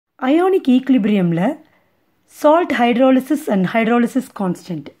ionic equilibriumல salt hydrolysis and hydrolysis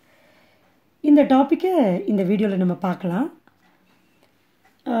constant இந்த டாப்பிக்கை இந்த வீடியோவில் நம்ம பார்க்கலாம்.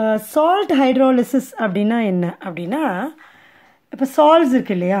 சால்ட் ஹைட்ரோலிசிஸ் அப்படின்னா என்ன அப்படின்னா, இப்போ சால்ட்ஸ்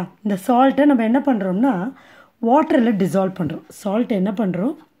இருக்கு இல்லையா, இந்த சால்ட்டை நம்ம என்ன பண்ணுறோம்னா வாட்டரில் டிசால்வ் பண்ணுறோம். சால்ட்டை என்ன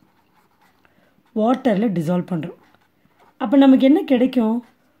பண்ணுறோம், வாட்டரில் டிசால்வ் பண்ணுறோம். அப்போ நமக்கு என்ன கிடைக்கும்,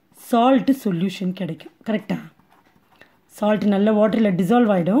 சால்ட்டு சொல்யூஷன் கிடைக்கும். கரெக்டாக, சால்ட்டு நல்ல வாட்டரில்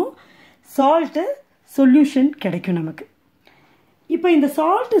டிசால்வ் ஆகிடும், சால்ட்டு சொல்யூஷன் கிடைக்கும் நமக்கு. இப்போ இந்த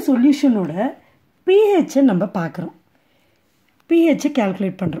சால்ட்டு சொல்யூஷனோட பிஹெச்சை நம்ம பார்க்குறோம், பிஹெச்சை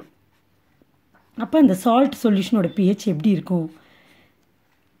கால்குலேட் பண்ணுறோம். அப்போ இந்த சால்ட் சொல்யூஷனோட பிஹெச் எப்படி இருக்கும்,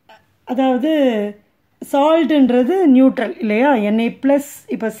 அதாவது சால்ட்டுன்றது நியூட்ரல் இல்லையா, Na+,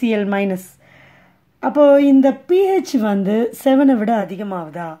 இப்போ Cl-. அப்போது இந்த பிஹெச் வந்து 7 விட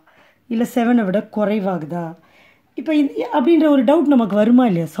அதிகமாகுதா இல்லை 7 விட குறைவாகுதா, இப்போ அப்படின்ற ஒரு டவுட் நமக்கு வருமா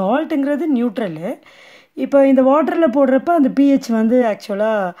இல்லையா. சால்ட்டுங்கிறது நியூட்ரலு, இப்போ இந்த வாட்டரில் போடுறப்ப அந்த பிஹெச் வந்து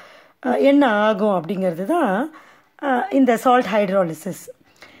ஆக்சுவலாக என்ன ஆகும் அப்படிங்கிறது தான் இந்த சால்ட் ஹைட்ராலிசிஸ்.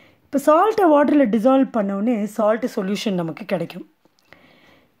 இப்போ சால்ட்டை வாட்டரில் டிசால்வ் பண்ணோடனே சால்ட்டு சொல்யூஷன் நமக்கு கிடைக்கும்.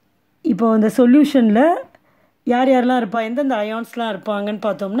 இப்போது இந்த சொல்யூஷனில் யார் யாரெல்லாம் இருப்பா, எந்தெந்த அயான்ஸ்லாம் இருப்பாங்கன்னு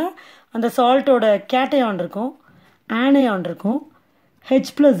பார்த்தோம்னா, அந்த சால்ட்டோட கேட்டயான் இருக்கும், ஆனயான் இருக்கும்,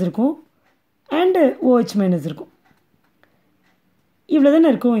 H+ இருக்கும், அண்டு OH- இருக்கும். இவ்வளோ தானே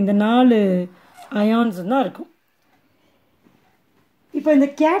இருக்கும், இந்த 4 அயான்ஸும் தான் இருக்கும். இப்போ இந்த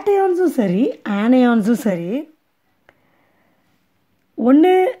கேட்டயான்ஸும் சரி ஆனயான்ஸும் சரி,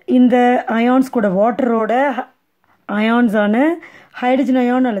 ஒன்று இந்த அயான்ஸ் கூட வாட்டரோட அயான்ஸான ஹைட்ரஜன்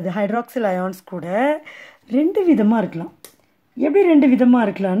அயான் அல்லது ஹைட்ராக்சில் அயான்ஸ் கூட 2 விதமாக இருக்கலாம். எப்படி 2 விதமாக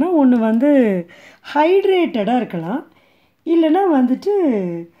இருக்கலாம்னா, ஒன்று வந்து ஹைட்ரேட்டடாக இருக்கலாம், இல்லைன்னா வந்துட்டு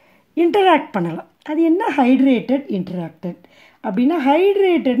இன்டராக்ட் பண்ணலாம். அது என்ன ஹைட்ரேட்டட் இன்டராக்டட் அப்படின்னா,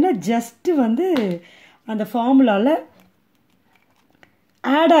 ஹைட்ரேட்டட்னா ஜஸ்ட்டு வந்து அந்த ஃபார்முலாவில்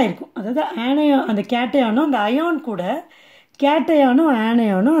ஆட் ஆகிருக்கும், அதாவது ஆனயான் அந்த கேட்டயானும் அந்த அயான் கூட, கேட்டயானும்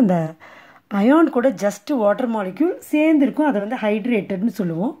ஆனயானும் அந்த அயான் கூட ஜஸ்ட்டு வாட்டர் மாலிக்யூல் சேர்ந்துருக்கும், அதை வந்து ஹைட்ரேட்டட்னு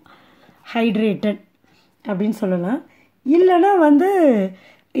சொல்லுவோம், ஹைட்ரேட்டட் அப்படின்னு சொல்லலாம். இல்லைன்னா வந்து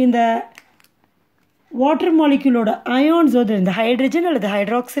இந்த வாட்டர் மாலிக்யூலோட அயான்ஸ் வந்து இந்த ஹைட்ரஜன் அல்லது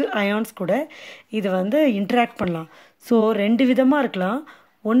ஹைட்ராக்சில் அயான்ஸ் கூட இது வந்து இன்ட்ராக்ட் பண்ணலாம். ஸோ 2 விதமாக இருக்கலாம்.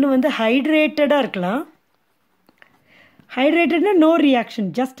 ஒன்று வந்து ஹைட்ரேட்டடாக இருக்கலாம், ஹைட்ரேட்டட்னா நோ ரியாக்ஷன்,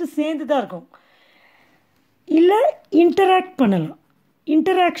 ஜஸ்ட்டு சேர்ந்து தான் இருக்கும். இல்லை இன்டராக்ட் பண்ணலாம்,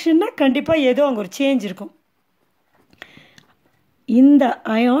 இன்டராக்ஷன்னா கண்டிப்பாக ஏதோ அங்கே ஒரு சேஞ்ச் இருக்கும். இந்த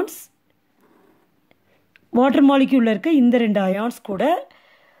அயான்ஸ் வாட்டர் மாலிக்யூலில் இருக்க இந்த 2 அயான்ஸ் கூட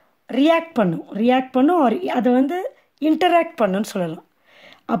ரியாக்ட் பண்ணும் அதை வந்து இன்டராக்ட் பண்ணுன்னு சொல்லலாம்.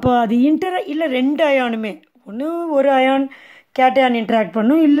 அப்போ அது இல்லை 2 அயானுமே, ஒன்று ஒரு அயான் கேட்டயான் இன்ட்ராக்ட்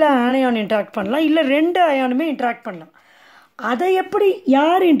பண்ணும், இல்லை ஆனயான் இன்ட்ராக்ட் பண்ணலாம், இல்லை 2 அயானுமே இன்ட்ராக்ட் பண்ணலாம். அதை எப்படி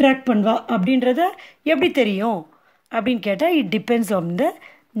யார் இன்ட்ராக்ட் பண்ணுவா அப்படின்றத எப்படி தெரியும் அப்படின்னு கேட்டால், it depends on the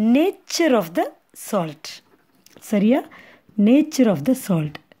nature of the salt. சரியா, nature of the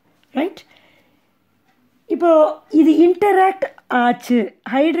salt, right. இப்போது இது இன்டராக்ட் ஆச்சு,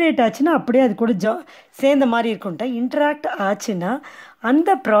 ஹைட்ரேட் ஆச்சுன்னா அப்படியே அது கூட சேர்ந்த மாதிரி இருக்கும்ட்டா. இன்டராக்ட் ஆச்சுன்னா அந்த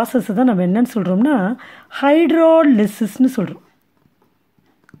ப்ராசஸ் தான் நம்ம என்னன்னு சொல்கிறோம்னா ஹைட்ரோலிசிஸ்ன்னு சொல்கிறோம்.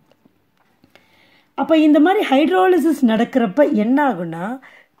 அப்போ இந்த மாதிரி ஹைட்ரோலிசிஸ் நடக்கிறப்ப என்ன ஆகுன்னா,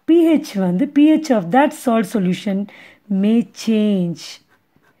 பிஹெச் வந்து pH of that salt solution May change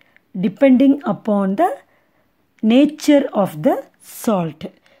depending upon the nature of the salt.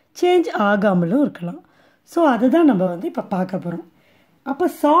 Change ஆகாமலும் இருக்கலாம். ஸோ அதை தான் நம்ம வந்து இப்போ பார்க்க போகிறோம். அப்போ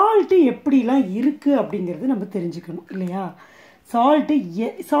சால்ட்டு எப்படிலாம் இருக்குது அப்படிங்கிறது நம்ம தெரிஞ்சுக்கணும் இல்லையா.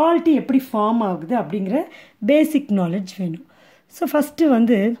 சால்ட்டு எப்படி ஃபார்ம் ஆகுது அப்படிங்கிற பேசிக் நாலேஜ் வேணும். ஸோ ஃபஸ்ட்டு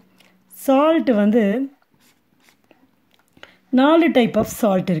வந்து சால்ட்டு வந்து 4 டைப் ஆஃப்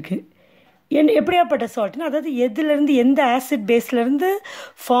சால்ட் இருக்குது. எப்படியாப்பட்ட சால்ட்னா, அதாவது எதுலேருந்து எந்த ஆசிட் பேஸ்லேருந்து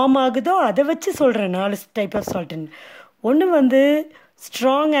ஃபார்ம் ஆகுதோ அதை வச்சு சொல்கிறேன் 4 டைப் ஆஃப் சால்ட்டுன்னு. ஒன்று வந்து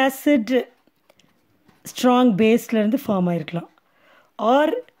strong acid strong பேஸ்லேருந்து form ஆகிருக்கலாம்,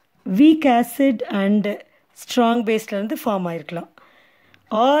 R week acid and strong பேஸ்லேருந்து form ஆகிருக்கலாம்,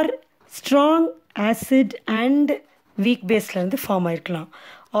 are strong acid and week பேஸ்லேருந்து form ஆகிருக்கலாம்,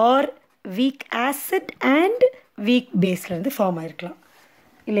 R week acid and week பேஸ்லேருந்து form ஆகிருக்கலாம்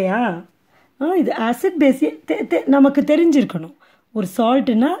இல்லையா. இது ஆசிட் பேஸ் நமக்கு தெரிஞ்சிருக்கணும். ஒரு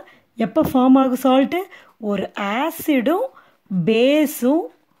சால்ட்டுனா எப்போ ஃபார்ம் ஆகும் சால்ட்டு, ஒரு ஆசிடும் பேஸும்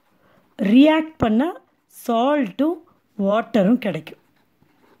ரியாக்ட் பண்ணால் சால்ட்டும் வாட்டரும் கிடைக்கும்.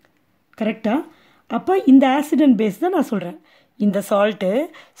 கரெக்டாக. அப்போ இந்த ஆசிட் அண்ட் பேஸ் தான் நான் சொல்கிறேன். இந்த salt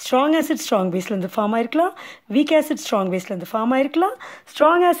strong acid strong பேஸ்லேருந்து form ஆயிருக்கலாம், week acid strong பேஸ்லேருந்து form ஆயிருக்கலாம்,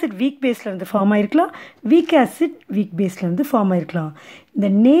 strong acid week பேஸ்லேருந்து form ஆயிருக்கலாம், week acid week பேஸ்லேருந்து form ஆயிருக்கலாம். இந்த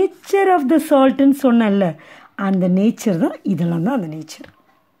நேச்சர் ஆஃப் த சால்ட்டுன்னு சொன்னல, அந்த நேச்சர் தான், இதெல்லாம் தான் அந்த நேச்சர்.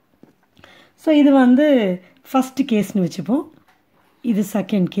 ஸோ இது வந்து ஃபஸ்ட்டு கேஸ்னு வச்சுப்போம், இது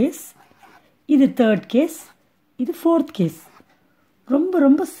செகண்ட் கேஸ், இது தேர்ட் கேஸ், இது ஃபோர்த் கேஸ். ரொம்ப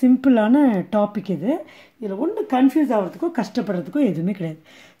ரொம்ப சிம்பிளான டாபிக் இது. இதில் ஒன்றும் கன்ஃபியூஸ் ஆகிறதுக்கோ கஷ்டப்படுறதுக்கோ எதுவுமே கிடையாது.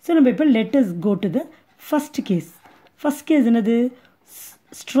 ஸோ நம்ம இப்போ let us go to the first case. First case என்னது?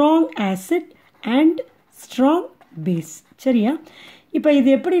 Strong acid and strong base. சரியா? இப்போ இது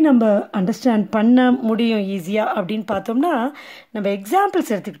எப்படி நம்ம அண்டர்ஸ்டாண்ட் பண்ண முடியும் ஈஸியாக அப்படின்னு பார்த்தோம்னா, நம்ம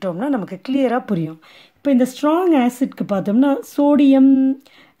எக்ஸாம்பிள்ஸ் எடுத்துக்கிட்டோம்னா நமக்கு கிளியராக புரியும். இப்போ இந்த ஸ்ட்ராங் ஆசிட்க்கு பார்த்தோம்னா சோடியம்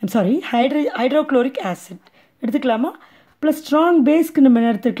ஹைட்ரோக்ளோரிக் ஆசிட் எடுத்துக்கலாமா? ப்ளஸ் ஸ்ட்ராங் பேஸ்க்கு நம்ம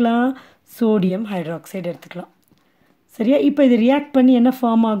என்ன எடுத்துக்கலாம்? சோடியம் ஹைட்ராக்சைடு எடுத்துக்கலாம். சரியா? இப்போ இது ரியாக்ட் பண்ணி என்ன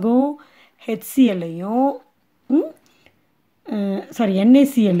ஃபார்ம் ஆகும்? HClஐயும்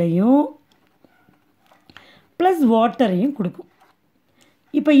NaClஐயும் ப்ளஸ் வாட்டரையும் கொடுக்கும்.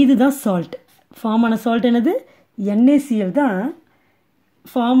 இப்போ இதுதான் சால்ட். ஃபார்ம் ஆன சால்ட் என்னது? NaCl தான்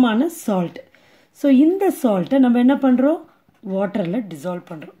ஃபார்ம் ஆன சால்ட். ஸோ இந்த சால்ட்டை நம்ம என்ன பண்ணுறோம்? வாட்டரில் டிசால்வ்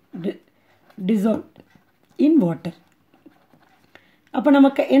பண்ணுறோம். Dissolve in water. அப்போ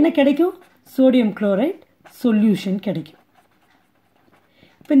நமக்கு என்ன கிடைக்கும்? சோடியம் குளோரைட் சொல்யூஷன் கிடைக்கும்.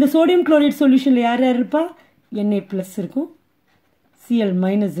 இப்போ இந்த சோடியம் குளோரைட் சொல்யூஷனில் யார் யார் இருப்பா? Na+ இருக்கும், Cl-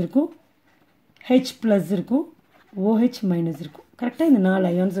 இருக்கும், H+ இருக்கும், OH- இருக்கும். கரெக்டாக இந்த 4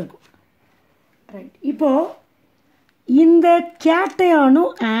 அயான்ஸ் இருக்கும். ரைட். இப்போது இந்த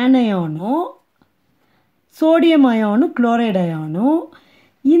கேட்டையானும் ஆனையானும் சோடியம் அயானும் குளோரைடு அயானும்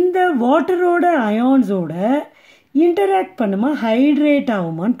இந்த வாட்டரோட அயான்ஸோட இன்டராக்ட் பண்ணுமா, ஹைட்ரேட்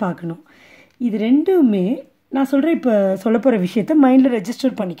ஆகுமான்னு பார்க்கணும். இது ரெண்டுமே நான் சொல்கிறேன், இப்போ சொல்ல போகிற விஷயத்த மைண்டில்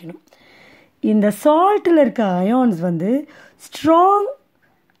ரெஜிஸ்டர் பண்ணிக்கணும். இந்த சால்ட்டில் இருக்க அயான்ஸ் வந்து ஸ்ட்ராங்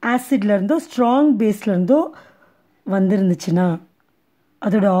ஆசிட்லேருந்தோ ஸ்ட்ராங் பேஸ்லேருந்தோ வந்துருந்துச்சுன்னா,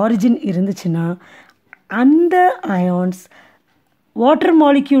 அதோட ஆரிஜின் இருந்துச்சுன்னா, அந்த அயான்ஸ் வாட்டர்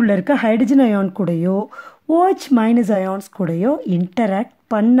மாலிக்யூலில் இருக்க ஹைட்ரஜன் அயான் கூடயோ OH- அயான்ஸ் கூடயோ இன்டராக்ட்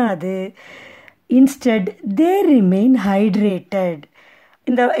பண்ணாது. இன்ஸ்டெட் தே ரிமெயின் ஹைட்ரேட்டட்.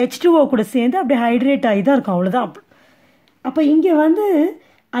 இந்த H2O கூட சேர்ந்து அப்படியே ஹைட்ரேட் ஆகி தான் இருக்கும், அவ்வளோதான். அப்போ இங்கே வந்து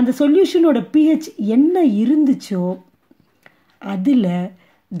அந்த சொல்யூஷனோட pH என்ன இருந்துச்சோ அதில்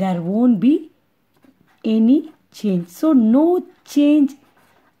there won't be any change. So no change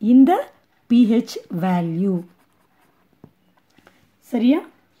in the pH value. சரியா?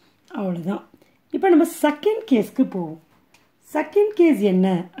 அவ்வளோதான். இப்போ நம்ம செகண்ட் கேஸ்க்கு போவோம். செகண்ட் கேஸ் என்ன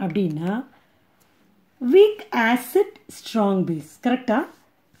அப்படின்னா வீக் ஆசிட் ஸ்ட்ராங் பேஸ். கரெக்டாக?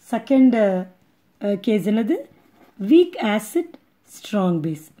 செகண்ட் கேஸ் என்னது? Week acid strong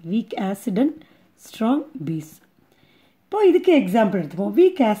base. Week acid and strong base. இப்போ இதுக்கு எக்ஸாம்பிள் எடுத்துப்போம்.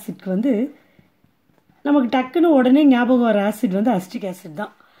 வீக் ஆசிட்க்கு வந்து நமக்கு டக்குன்னு உடனே ஞாபகம் வர ஆசிட் வந்து அசிட்டிக் ஆசிட்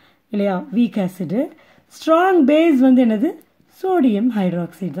தான் இல்லையா? Week acid. ஸ்ட்ராங் பேஸ் வந்து என்னது? சோடியம்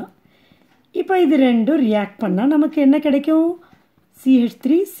ஹைட்ராக்சைடு தான். இப்போ இது ரெண்டும் ரியாக்ட் பண்ணால் நமக்கு என்ன கிடைக்கும்?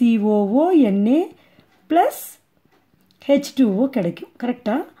 CH3COO Na ப்ளஸ் H2O கிடைக்கும்.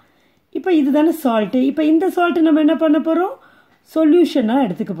 கரெக்டாக? இப்போ இதுதானே சால்ட்டு. இப்போ இந்த சால்ட்டு நம்ம என்ன பண்ண போகிறோம்? சொல்யூஷனாக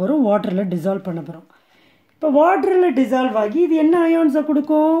எடுத்துக்க போகிறோம், வாட்டரில் டிசால்வ் பண்ண போகிறோம். இப்போ வாட்டரில் டிசால்வ் ஆகி இது என்ன அயான்ஸை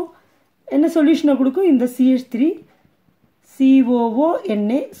கொடுக்கும்? என்ன சொல்யூஷனை கொடுக்கும்? இந்த CH3COO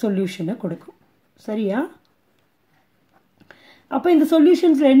Na சொல்யூஷனை கொடுக்கும். சரியா? அப்போ இந்த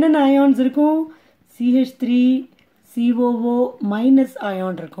சொல்யூஷன்ஸில் என்னென்ன அயான்ஸ் இருக்கும்? CH3COO-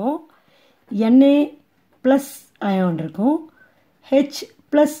 அயான் இருக்கும், Na+ அயான் இருக்கும், H+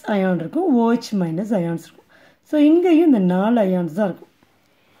 அயான் இருக்கும், OH- அயான்ஸ் இருக்கும். ஸோ இங்கேயும் இந்த 4 அயான்ஸ் தான் இருக்கும்.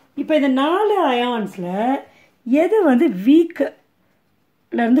 இப்போ இந்த 4 அயான்ஸில் எது வந்து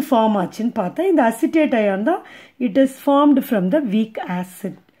வீக்லேருந்து ஃபார்ம் ஆச்சுன்னு பார்த்தா இந்த அசிட்டேட் அயான் தான். It is formed from the week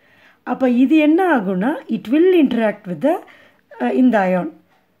acid. அப்போ இது என்ன ஆகும்னா, it will interact with the இந்த அயான்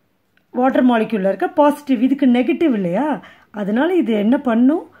வாட்டர் மாலிக்யூலில் இருக்க பாசிட்டிவ். இதுக்கு நெகட்டிவ் இல்லையா? அதனால் இது என்ன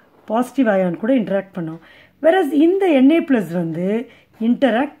பண்ணும்? பாசிட்டிவ் அயான் கூட இன்டராக்ட் பண்ணும். வேறஸ் இந்த Na+ வந்து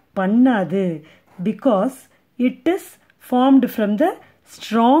இன்டராக்ட் பண்ணாது. Because it is formed from the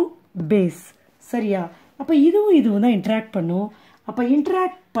strong base. சரியா? அப்போ இதுவும் தான் இன்டராக்ட் பண்ணும். அப்போ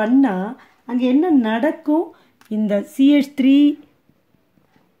இன்டராக்ட் பண்ணால் அங்கே என்ன நடக்கும்? இந்த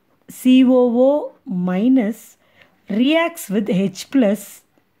CH3COO- reacts with H+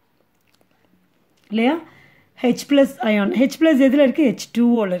 இல்லையா? H+ ion. H+ எதில் இருக்குது?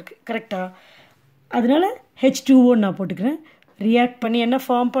 H2Oவில் இருக்குது. கரெக்டாக? அதனால் H2O நான் போட்டுக்கிறேன். ரியாக்ட் பண்ணி என்ன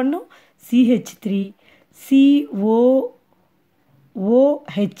ஃபார்ம் பண்ணும்? CH3COO-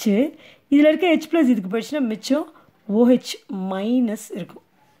 OH இதில் இருக்க H ப்ளஸ் இதுக்கு போயிடுச்சுன்னா மிச்சம் OH மைனஸ் இருக்கும்.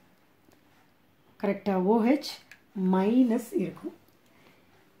 கரெக்டாக OH மைனஸ் இருக்கும்.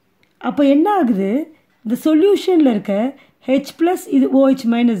 அப்போ என்ன ஆகுது, இந்த சொல்யூஷனில் இருக்க H ப்ளஸ் இது OH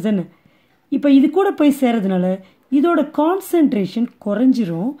மைனஸ் தானே, இப்போ இது கூட போய் சேர்றதுனால இதோட கான்சன்ட்ரேஷன்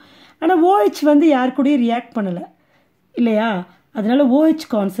குறைஞ்சிரும். ஆனால் OH வந்து யார் கூடயும் ரியாக்ட் பண்ணலை இல்லையா, அதனால் OH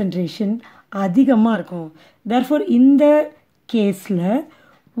கான்சன்ட்ரேஷன் அதிகமாக இருக்கும். தேர்ஃபோர் இந்த கேஸில்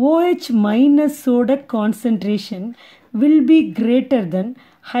OH மைனஸோட concentration will be greater than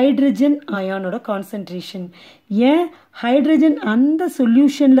hydrogen அயானோட concentration. ஏன், ஹைட்ரஜன் அந்த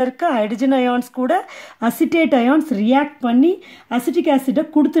சொல்யூஷனில் இருக்க ஹைட்ரஜன் அயான்ஸ் கூட அசிட்டேட் அயான்ஸ் ரியாக்ட் பண்ணி அசிட்டிக் ஆசிட்டை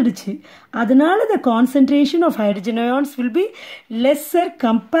கொடுத்துடுச்சு. அதனால த concentration of hydrogen ions will be lesser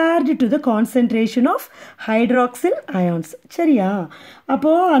compared to the concentration of hydroxyl ions. சரியா,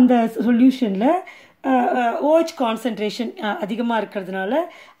 அப்போது அந்த சொல்யூஷனில் OH கான்சன்ட்ரேஷன் அதிகமாக இருக்கிறதுனால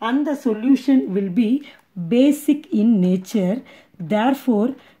அந்த solution will be basic in nature. Therefore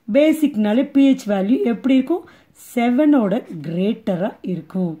பேசிக்னாலே pH value எப்படி இருக்கும், 7ஓட கிரேட்டராக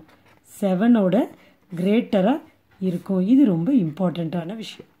இருக்கும். 7ஓட கிரேட்டராக இருக்கும். இது ரொம்ப இம்பார்ட்டண்ட்டான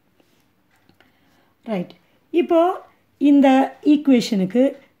விஷயம். ரைட், இப்போது இந்த ஈக்குவேஷனுக்கு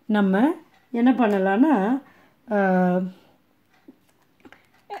நம்ம என்ன பண்ணலான்னா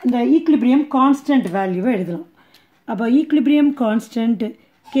இந்த ஈக்லிபிரியம் கான்ஸ்டன்ட் வேல்யூவை எழுதலாம். அப்போ ஈக்லிபிரியம் கான்ஸ்டன்ட்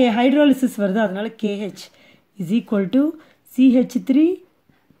K ஹைட்ரோலிசிஸ் வருது, அதனால KH is equal to CH3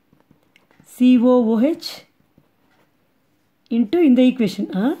 COOH into இந்த equation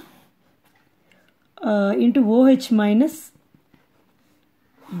into OH minus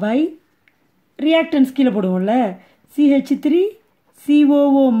by reactance கீழே போடுவோம்ல, CH3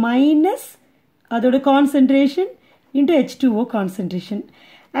 COO மைனஸ் அதோட கான்சன்ட்ரேஷன் இன்ட்டு H2O கான்சன்ட்ரேஷன்.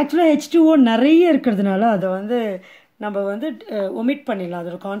 ஆக்சுவலாக H2O நிறைய இருக்கிறதுனால அதை வந்து நம்ம வந்து ஒமிட் பண்ணிடலாம்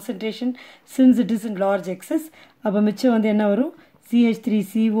அதோட concentration since it is in large excess. அப்போ மிச்சம் வந்து என்ன வரும், CH3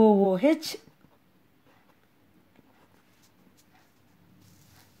 COOH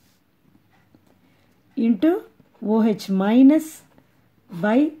into OH minus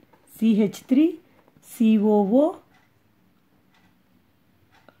by CH3 COO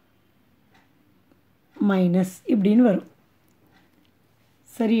minus இப்படின்னு வரும்.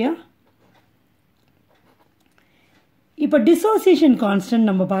 சரியா, இப்போ டிசோசியேஷன் கான்ஸ்டன்ட்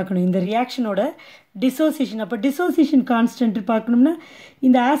நம்ம பார்க்கணும், இந்த ரியாக்ஷனோட டிசோசியேஷன். அப்போ டிசோசியேஷன் கான்ஸ்டன்ட் பார்க்கணும்னா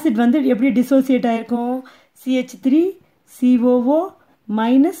இந்த ஆசிட் வந்து எப்படி டிசோசியேட் ஆகிருக்கும், CH3 COO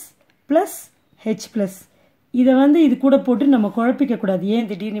minus plus H plus. இதை வந்து இது கூட போட்டு நம்ம குழப்பிக்கக்கூடாது, ஏன்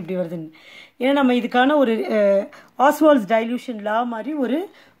திடீர்னு இப்படி வருதுன்னு. ஏன்னா நம்ம இதுக்கான ஒரு ஆஸ்வால்ஸ் டைல்யூஷன் லா மாதிரி ஒரு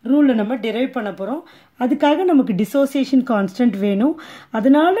ரூலை நம்ம டிரைவ் பண்ண போகிறோம். அதுக்காக நமக்கு டிசோசியேஷன் கான்ஸ்டன்ட் வேணும்.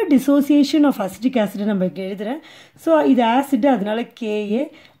 அதனால டிசோசியேஷன் ஆஃப் அசிட்டிக் ஆசிட் நம்ம இங்கே எழுதுகிறேன். ஸோ இது ஆசிட், அதனால KA.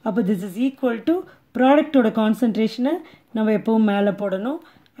 அப்போ திஸ் இஸ் ஈக்குவல் டு ப்ராடக்டோட கான்சன்ட்ரேஷனை நம்ம எப்போவும் மேலே போடணும்.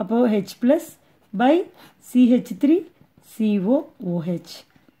 அப்போது H plus pi CH3 COOH.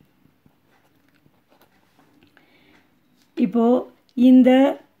 இப்போது இந்த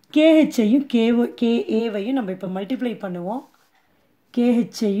KHஐயும் KAவையும் நம்ம இப்போ மல்டிப்ளை பண்ணுவோம்.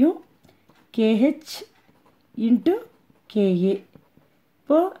 KHஐயும் KH இன்ட்டு KA.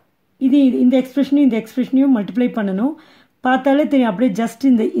 இப்போது இது இந்த எக்ஸ்பிரஷனையும் இந்த எக்ஸ்பிரஷனையும் மல்டிப்ளை பண்ணணும். பார்த்தாலே தெரியும், அப்படியே ஜஸ்ட்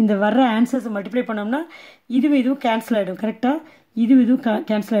இந்த வர்ற ஆன்சர்ஸை மல்டிப்ளை பண்ணோம்னா இதுவும் கேன்சல் ஆகிடும். கரெக்டாக இதுவும்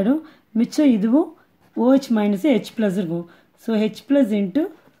கேன்சல் ஆகிடும். மிச்சம் இதுவும் OH மைனஸ் H ப்ளஸ் இருக்கும். So H plus into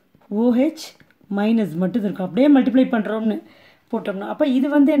OH minus மட்டும் இருக்கும். அப்படியே மல்டிப்ளை பண்ணுறோம்னு போட்டோம்னா அப்போ இது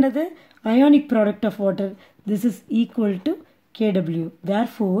வந்து என்னது, ionic product of water. This is equal to KW.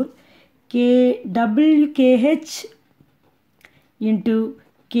 Therefore, KH into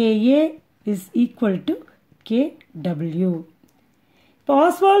KA is equal to KW. இப்போ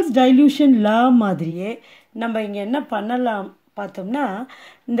ஆஸ்வால்ஸ் டைல்யூஷன் லா மாதிரியே நம்ம இங்கே என்ன பண்ணலாம் பார்த்தோம்னா,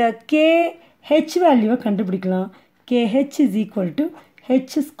 இந்த KH வேல்யூவை கண்டுபிடிக்கலாம். KH is equal to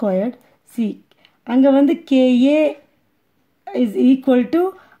H squared C. அங்கே வந்து KA is equal to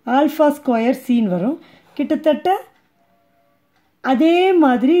alpha square Cன்னு வரும். கிட்டத்தட்ட அதே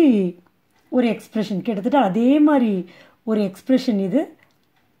மாதிரி ஒரு எக்ஸ்பிரஷன், கிட்டத்தட்ட அதே மாதிரி ஒரு எக்ஸ்பிரஷன் இது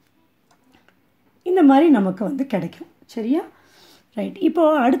இந்த மாதிரி நமக்கு வந்து கிடைக்கும். சரியா, ரைட்.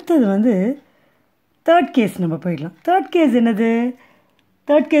 இப்போது அடுத்தது வந்து தேர்ட் கேஸ் நம்ம போயிடலாம். தேர்ட் கேஸ் என்னது,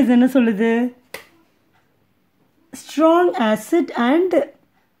 தேர்ட் கேஸ் என்ன சொல்லுது, strong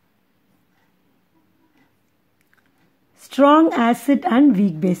acid and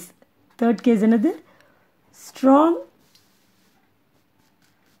week base. Third case என்னது,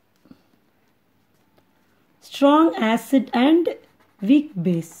 strong acid and weak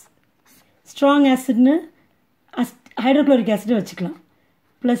base. strong acid hydrochloric acid வச்சுக்கலாம்.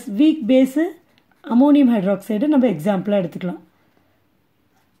 Plus week base ammonium hydroxide நம்ம எக்ஸாம்பிளாக எடுத்துக்கலாம்.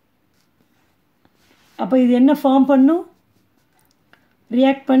 அப்போ இது என்ன ஃபார்ம் பண்ணும்?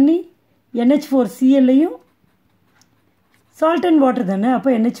 ரியாக்ட் பண்ணி NH4Clலையும் சால்ட் அண்ட் வாட்டர் தானே,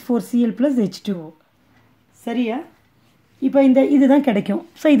 அப்போ NH4Cl + H2O. சரியா? இப்போ இதுதான் கிடைக்கும்.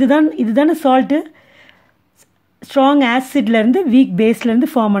 ஸோ இதுதானே சால்ட்டு. ஸ்ட்ராங் ஆசிட்லேருந்து வீக் பேஸ்லேருந்து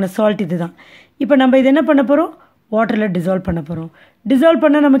ஃபார்ம் ஆன சால்ட் இதுதான். இப்போ நம்ம இது என்ன பண்ண போகிறோம்? வாட்டரில் டிசால்வ் பண்ண போகிறோம். டிசால்வ்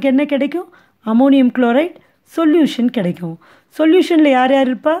பண்ணால் நமக்கு என்ன கிடைக்கும்? அமோனியம் குளோரைட் சொல்யூஷன் கிடைக்கும். சொல்யூஷனில் யார் யார்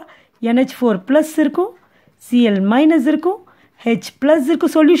இருப்பா? NH4+ இருக்கும், Cl- இருக்கும், H+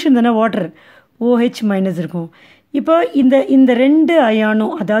 இருக்கும். சொல்யூஷன் தானே வாட்டர், OH- இருக்கும். இப்போ இந்த ரெண்டு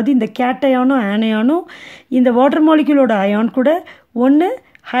அயானும், அதாவது இந்த கேட்டயானும் ஆனயானும் இந்த வாட்டர் மாலிக்யூலோட அயான் கூட ஒன்று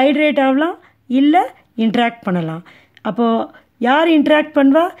ஹைட்ரேட் ஆகலாம், இல்லை இன்ட்ராக்ட் பண்ணலாம். அப்போது யார் இன்ட்ராக்ட்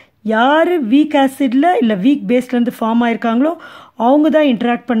பண்ணுவா? யார் வீக் ஆசிடில் இல்லை வீக் பேஸ்லேருந்து ஃபார்ம் ஆகிருக்காங்களோ அவங்க தான்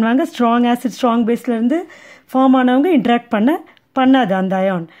இன்ட்ராக்ட் பண்ணுவாங்க. ஸ்ட்ராங் ஆசிட் ஸ்ட்ராங் பேஸ்லேருந்து ஃபார்ம் ஆனவங்க இன்ட்ராக்ட் பண்ணாது அந்த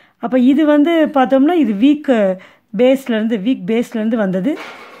அயான். அப்போ இது பார்த்தோம்னா இது வீக் பேஸ்லேருந்து வந்தது.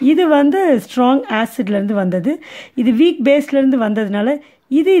 இது ஸ்ட்ராங் ஆசிட்லேருந்து வந்தது. இது வீக் பேஸ்லேருந்து வந்ததுனால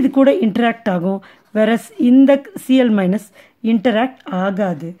இது கூட இன்டராக்ட் ஆகும். வேறஸ் இந்த Cl- இன்டராக்ட்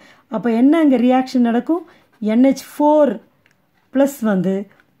ஆகாது. அப்போ என்ன அங்கே ரியாக்ஷன் நடக்கும்? NH4+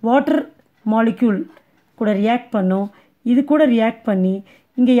 வாட்டர் மாலிக்யூல் கூட ரியாக்ட் பண்ணும். இது கூட ரியாக்ட் பண்ணி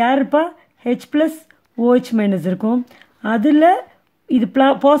இங்கே யார் இருப்பா? H+ OH- இருக்கும். அதில் இது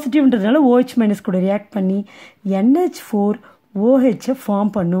பாசிட்டிவ்ன்றதுனால OH- கூட ரியாக்ட் பண்ணி NH4OH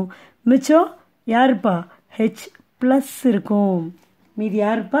ஃபார்ம் பண்ணும். மிச்சம் யாருப்பா? H+ இருக்கும். மீதி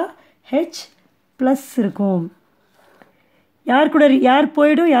யாருப்பா? H+ இருக்கும். யார்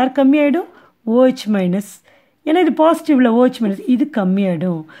போயிடும்? யார் கம்மியாயிடும்? OH-. ஏன்னா இது பாசிட்டிவ்ல OH-, இது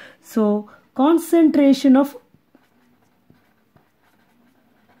கம்மியாயிடும். So concentration of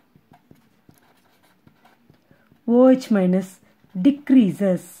OH-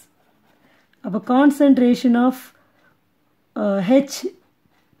 decreases. அப்போ concentration of H+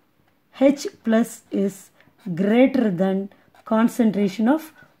 is greater than concentration of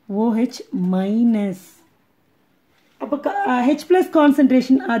OH-. அப்போ H+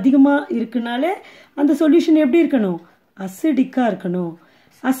 கான்சன்ட்ரேஷன் அதிகமாக இருக்குனாலே அந்த சொல்யூஷன் எப்படி இருக்கணும்? அசிடிக்காக இருக்கணும்.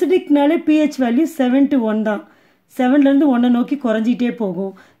 அசிடிக்னாலே pH வேல்யூ 7 to 1 தான். 7லேருந்து 1 நோக்கி குறைஞ்சிட்டே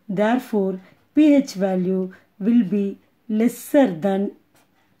போகும். therefore pH value will be lesser than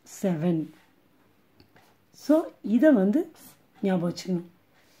 7. So இதை ஞாபகம் வச்சுக்கணும்.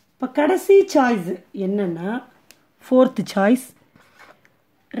 இப்போ கடைசி சாய்ஸ் என்னன்னா 4th சாய்ஸ்.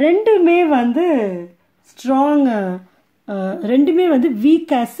 ரெண்டுமே ஸ்ட்ராங், ரெண்டுமே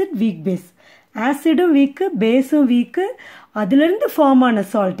week acid week base. ஆசிடும் week, பேஸும் week, அதுலேருந்து ஃபார்ம் ஆன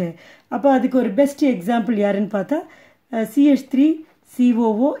சால்ட்டு. அப்போ அதுக்கு ஒரு பெஸ்ட் எக்ஸாம்பிள் யாருன்னு பார்த்தா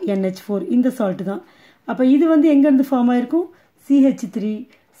CH3COO NH4 இந்த சால்ட்டு தான். அப்போ இது எங்கேருந்து ஃபார்ம் ஆகிருக்கும்?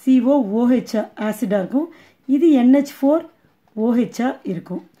 CH3COOH ஆசிடாக இருக்கும். இது NH4OH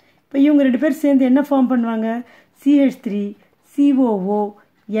இருக்கும். இப்போ இவங்க ரெண்டு பேர் சேர்ந்து என்ன ஃபார்ம் பண்ணுவாங்க? CH3COO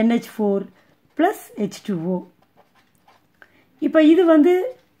NH4 + H2O. இப்போ இது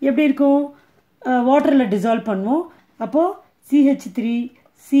எப்படி இருக்கும்? வாட்டரில் டிசால்வ் பண்ணுவோம். அப்போது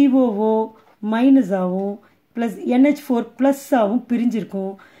CH3COO- ஆகும் ப்ளஸ் NH4+ ஆகும்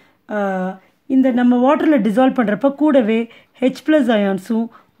பிரிஞ்சிருக்கும். இந்த நம்ம வாட்டரில் டிசால்வ் பண்ணுறப்ப கூடவே H+ அயான்ஸும்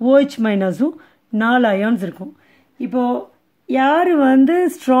OH- 4 அயான்ஸ் இருக்கும். இப்போது யார்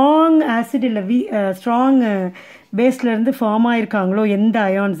ஸ்ட்ராங் ஆசிட் இல்லை ஸ்ட்ராங் பேஸ்லேருந்து ஃபார்ம் ஆகிருக்காங்களோ எந்த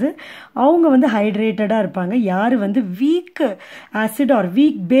அயான்ஸு அவங்க ஹைட்ரேட்டடாக இருப்பாங்க. யார் week acid R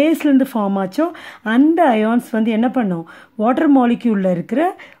week பேஸ்லேருந்து form ஆச்சோ அந்த அயான்ஸ் என்ன பண்ணும்? வாட்டர் மாலிக்யூலில் இருக்கிற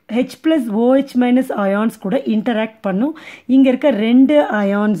H+ OH- அயான்ஸ் கூட இன்டராக்ட் பண்ணும். இங்கே இருக்க ரெண்டு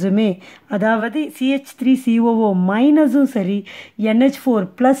அயான்ஸுமே, அதாவது CH3COO- சரி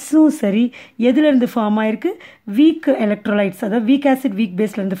NH4+ சரி எதுலேருந்து ஃபார்ம் ஆகிருக்கு? வீக் எலக்ட்ரோலைட்ஸ், அதாவது வீக் ஆசிட் வீக்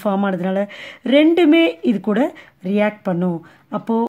பேஸ்லேருந்து ஃபார்ம் ஆனதுனால ரெண்டுமே இது கூட ரியாக்ட் பண்ணும். அப்போது